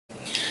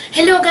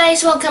Hello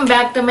guys, welcome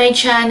back to my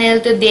channel.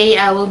 Today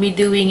I will be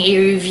doing a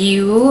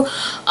review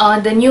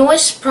on the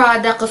newest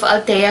product of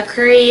Althea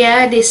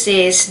Korea. This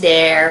is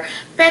their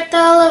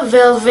Petal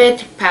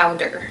Velvet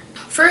Powder.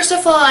 First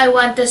of all, I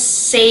want to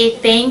say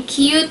thank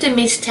you to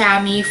Miss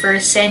Tammy for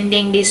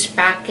sending this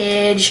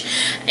package,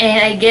 and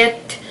I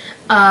get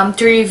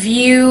to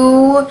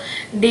review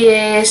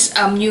this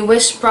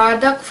newest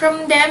product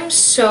from them.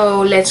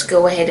 So let's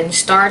go ahead and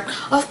start,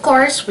 of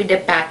course, with the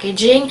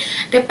packaging.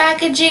 The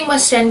packaging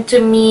was sent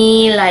to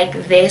me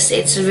like this.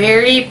 It's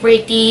very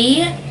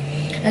pretty.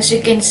 As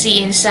you can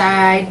see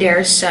inside,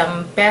 there's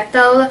some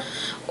petal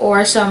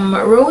or some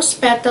rose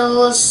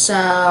petals,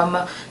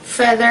 some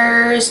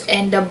feathers,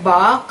 and the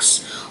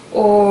box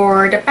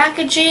or the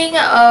packaging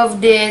of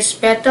this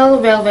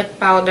Petal Velvet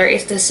Powder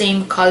is the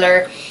same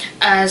color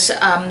as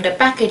the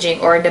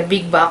packaging or the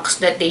big box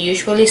that they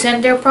usually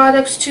send their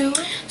products to.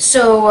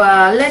 So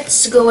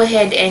let's go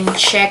ahead and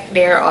check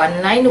their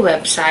online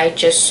website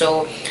just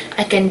so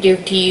I can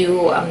give to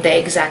you the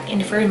exact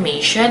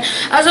information.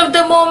 As of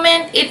the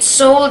moment, it's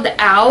sold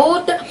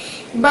out,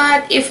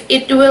 but if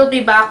it will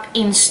be back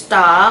in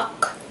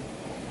stock,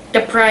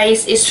 the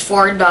price is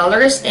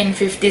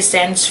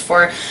 $4.50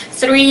 for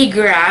 3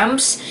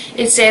 grams.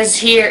 It says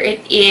here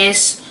it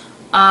is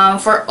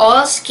for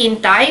all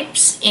skin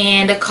types,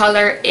 and the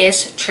color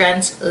is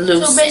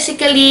translucent. So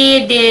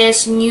basically,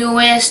 this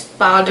newest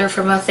powder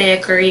from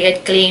Althea Korea,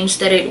 it claims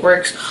that it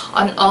works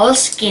on all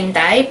skin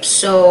types.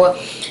 So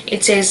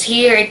it says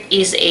here it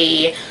is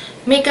a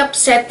makeup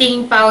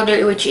setting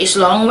powder which is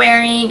long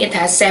wearing. It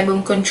has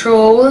sebum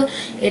control,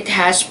 it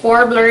has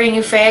pore blurring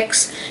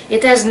effects,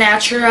 it has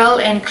natural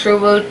and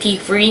cruelty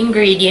free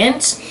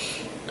ingredients,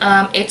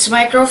 it's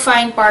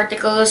microfine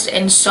particles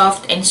and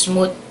soft and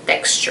smooth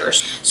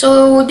textures.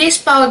 So this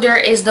powder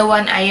is the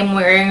one I am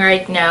wearing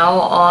right now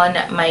on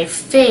my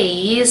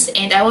face,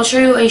 and I will show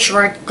you a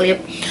short clip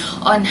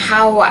on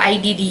how I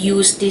did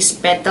use this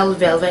Petal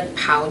Velvet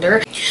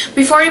Powder.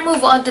 Before we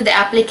move on to the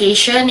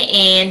application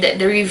and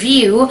the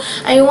review,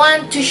 I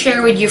want to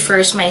share with you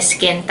first my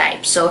skin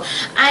type. So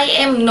I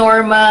am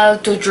normal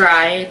to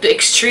dry to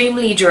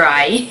extremely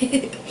dry.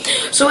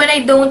 So when I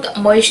don't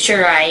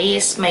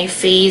moisturize, my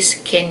face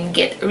can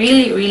get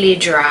really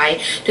dry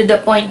to the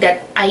point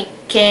that I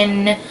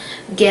can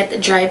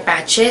get dry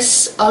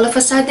patches all of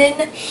a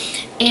sudden.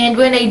 And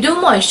when I do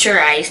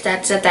moisturize,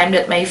 that's the time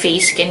that my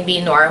face can be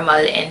normal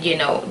and, you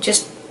know,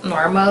 just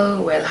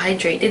normal, well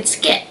hydrated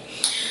skin.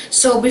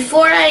 So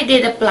before I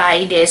did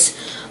apply this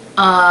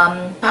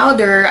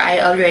powder, I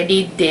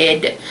already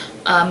did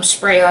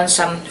spray on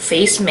some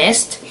face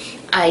mist.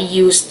 I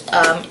used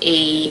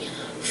a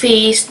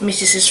face mist.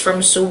 This is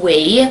from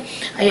Suway.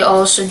 I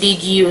also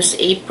did use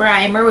a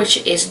primer, which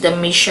is the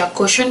Misha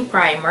Cushion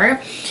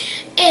Primer.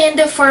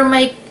 And for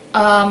my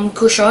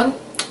cushion,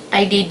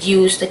 I did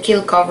use the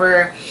Kill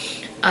Cover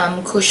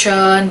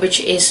cushion, which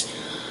is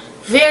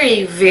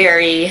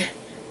very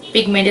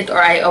pigmented, or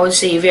I would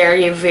say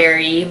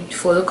very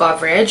full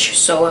coverage.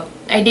 So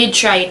I did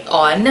try it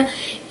on,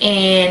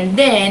 and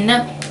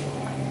then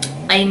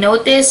I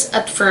noticed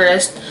at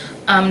first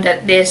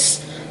that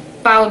this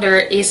powder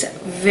is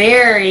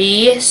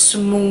very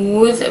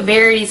smooth,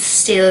 very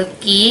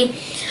silky.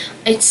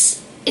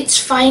 It's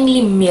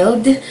finely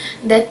milled,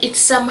 that it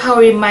somehow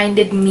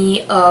reminded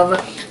me of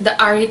the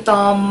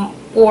Aritom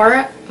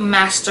or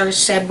Master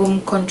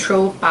Sebum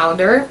Control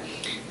Powder.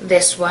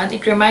 This one,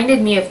 it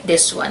reminded me of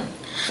this one.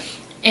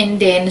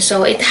 And then,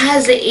 so it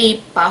has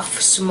a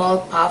puff,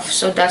 small puff,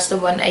 so that's the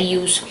one I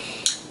use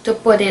to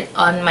put it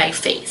on my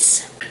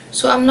face.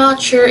 So I'm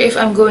not sure if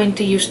I'm going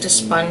to use the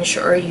sponge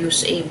or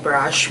use a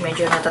brush.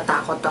 Medyo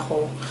natatakot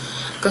ako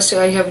kasi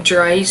I have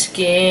dry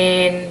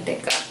skin.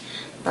 Teka,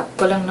 tap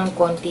ko lang ng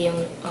konti yung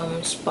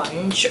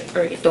sponge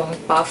or itong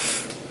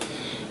puff.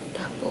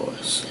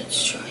 Tapos,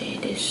 let's try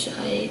this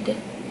side.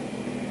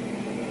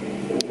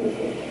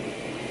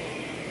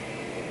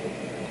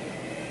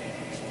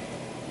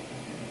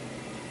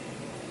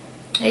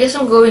 I guess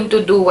I'm going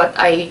to do what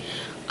I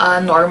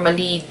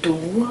normally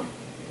do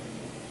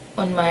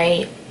on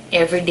my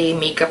everyday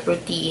makeup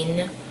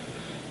routine.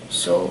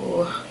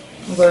 So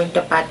I'm going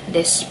to pat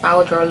this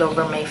powder all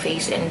over my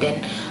face and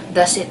then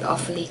dust it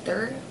off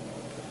later.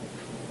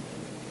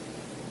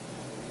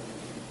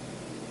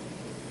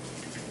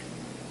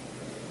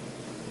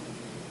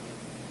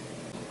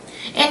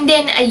 And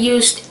then I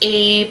used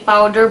a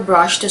powder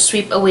brush to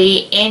sweep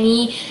away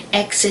any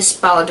excess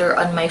powder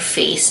on my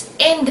face.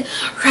 And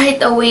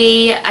right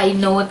away, I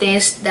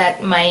noticed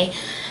that my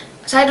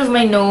side of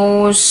my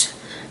nose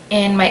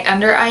and my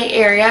under eye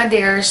area,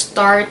 they're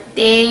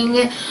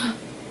starting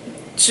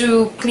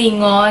to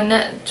cling on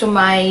to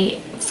my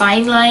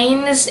fine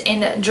lines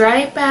and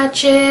dry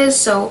patches.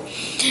 So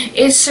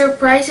it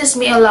surprises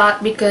me a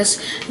lot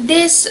because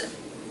this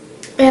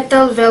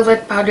Petal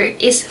Velvet Powder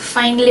is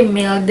finely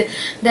milled,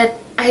 that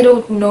I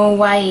don't know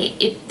why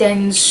it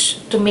tends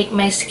to make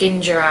my skin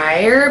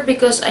drier,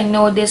 because I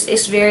know this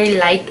is very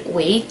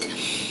lightweight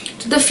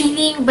to the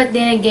feeling, but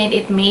then again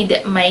it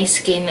made my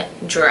skin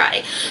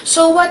dry.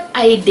 So what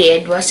I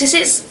did was, this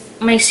is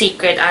my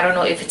secret, I don't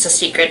know if it's a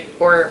secret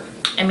or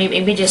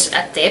maybe just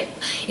a tip.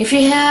 If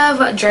you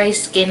have dry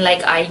skin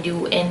like I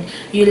do and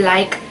you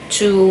like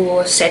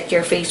to set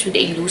your face with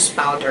a loose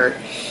powder,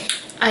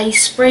 I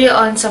spray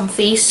on some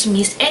face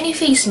mist. Any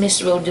face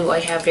mist will do. I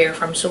have here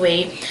from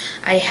Sway.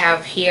 I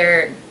have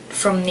here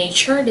from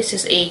Nature. This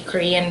is a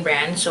Korean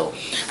brand. So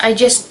I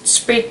just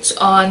spritz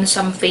on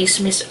some face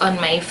mist on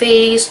my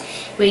face,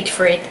 wait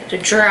for it to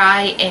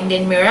dry, and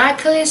then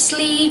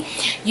miraculously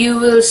you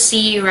will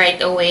see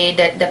right away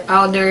that the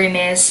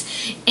powderiness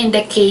and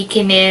the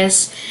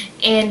cakiness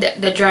and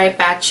the dry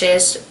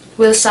patches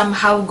will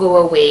somehow go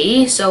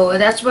away. So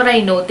that's what I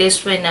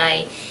noticed when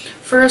I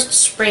first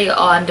spray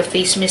on the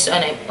face mist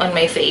on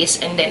my face,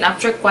 and then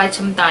after quite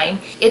some time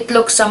it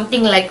looks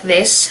something like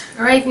this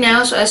right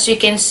now. So as you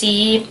can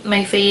see,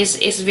 my face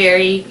is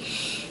very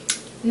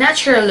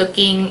natural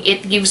looking.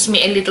 It gives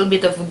me a little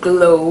bit of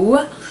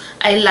glow.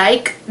 I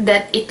like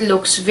that it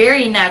looks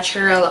very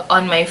natural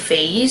on my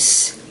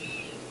face.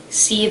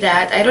 See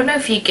that? I don't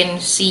know if you can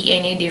see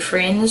any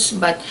difference,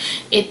 but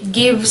it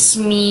gives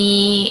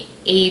me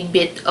a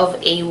bit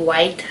of a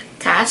white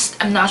cast.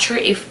 I'm not sure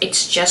if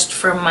it's just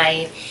from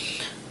my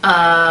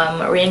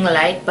ring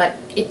light, but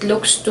it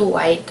looks too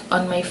white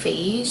on my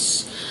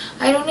face.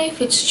 I don't know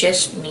if it's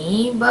just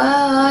me,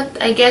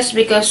 but I guess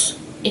because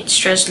it's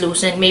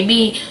translucent,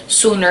 maybe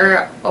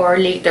sooner or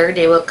later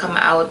they will come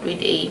out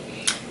with a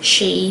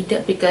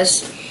shade.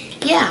 Because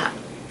yeah,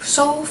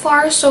 so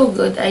far so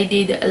good. I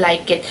did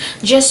like it.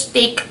 Just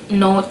take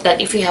note that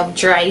if you have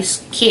dry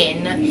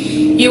skin,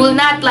 you will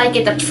not like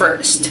it at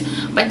first,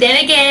 but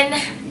then again,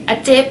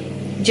 a tip,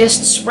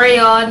 just spray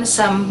on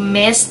some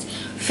mist,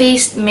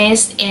 face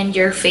mist, and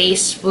your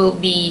face will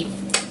be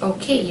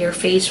okay. Your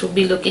face will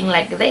be looking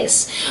like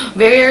this.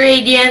 Very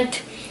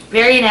radiant,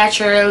 very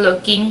natural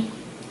looking.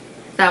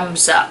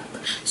 Thumbs up.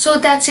 So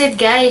that's it,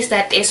 guys.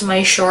 That is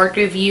my short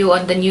review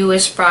on the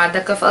newest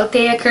product of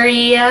Althea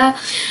Korea,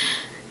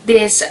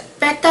 this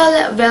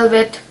Petal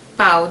Velvet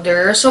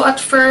Powder. So at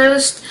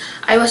first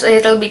I was a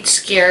little bit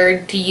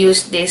scared to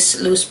use this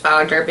loose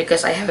powder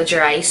because I have a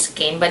dry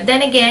skin, but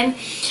then again,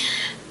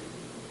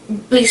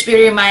 please be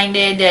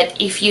reminded that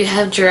if you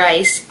have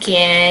dry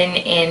skin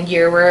and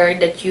you're worried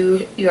that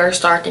you are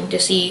starting to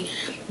see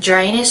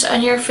dryness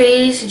on your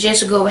face,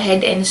 just go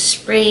ahead and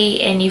spray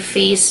any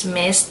face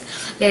mist,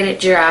 let it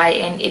dry,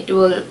 and it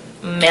will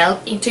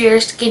melt into your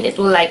skin. It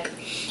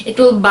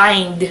will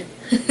bind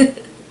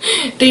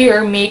to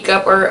your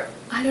makeup, or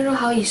I don't know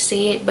how you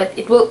say it, but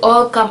it will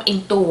all come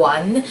into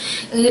one,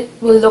 and it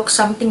will look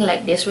something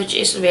like this, which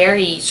is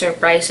very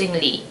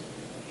surprisingly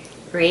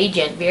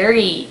radiant,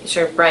 very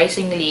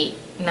surprisingly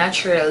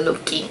natural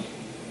looking.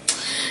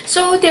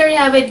 So there you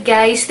have it,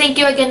 guys. Thank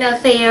you again,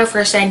 Althea,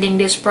 for sending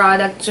this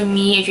product to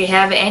me. If you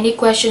have any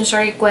questions or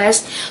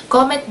requests,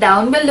 comment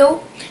down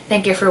below.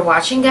 Thank you for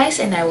watching, guys,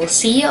 and I will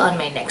see you on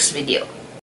my next video.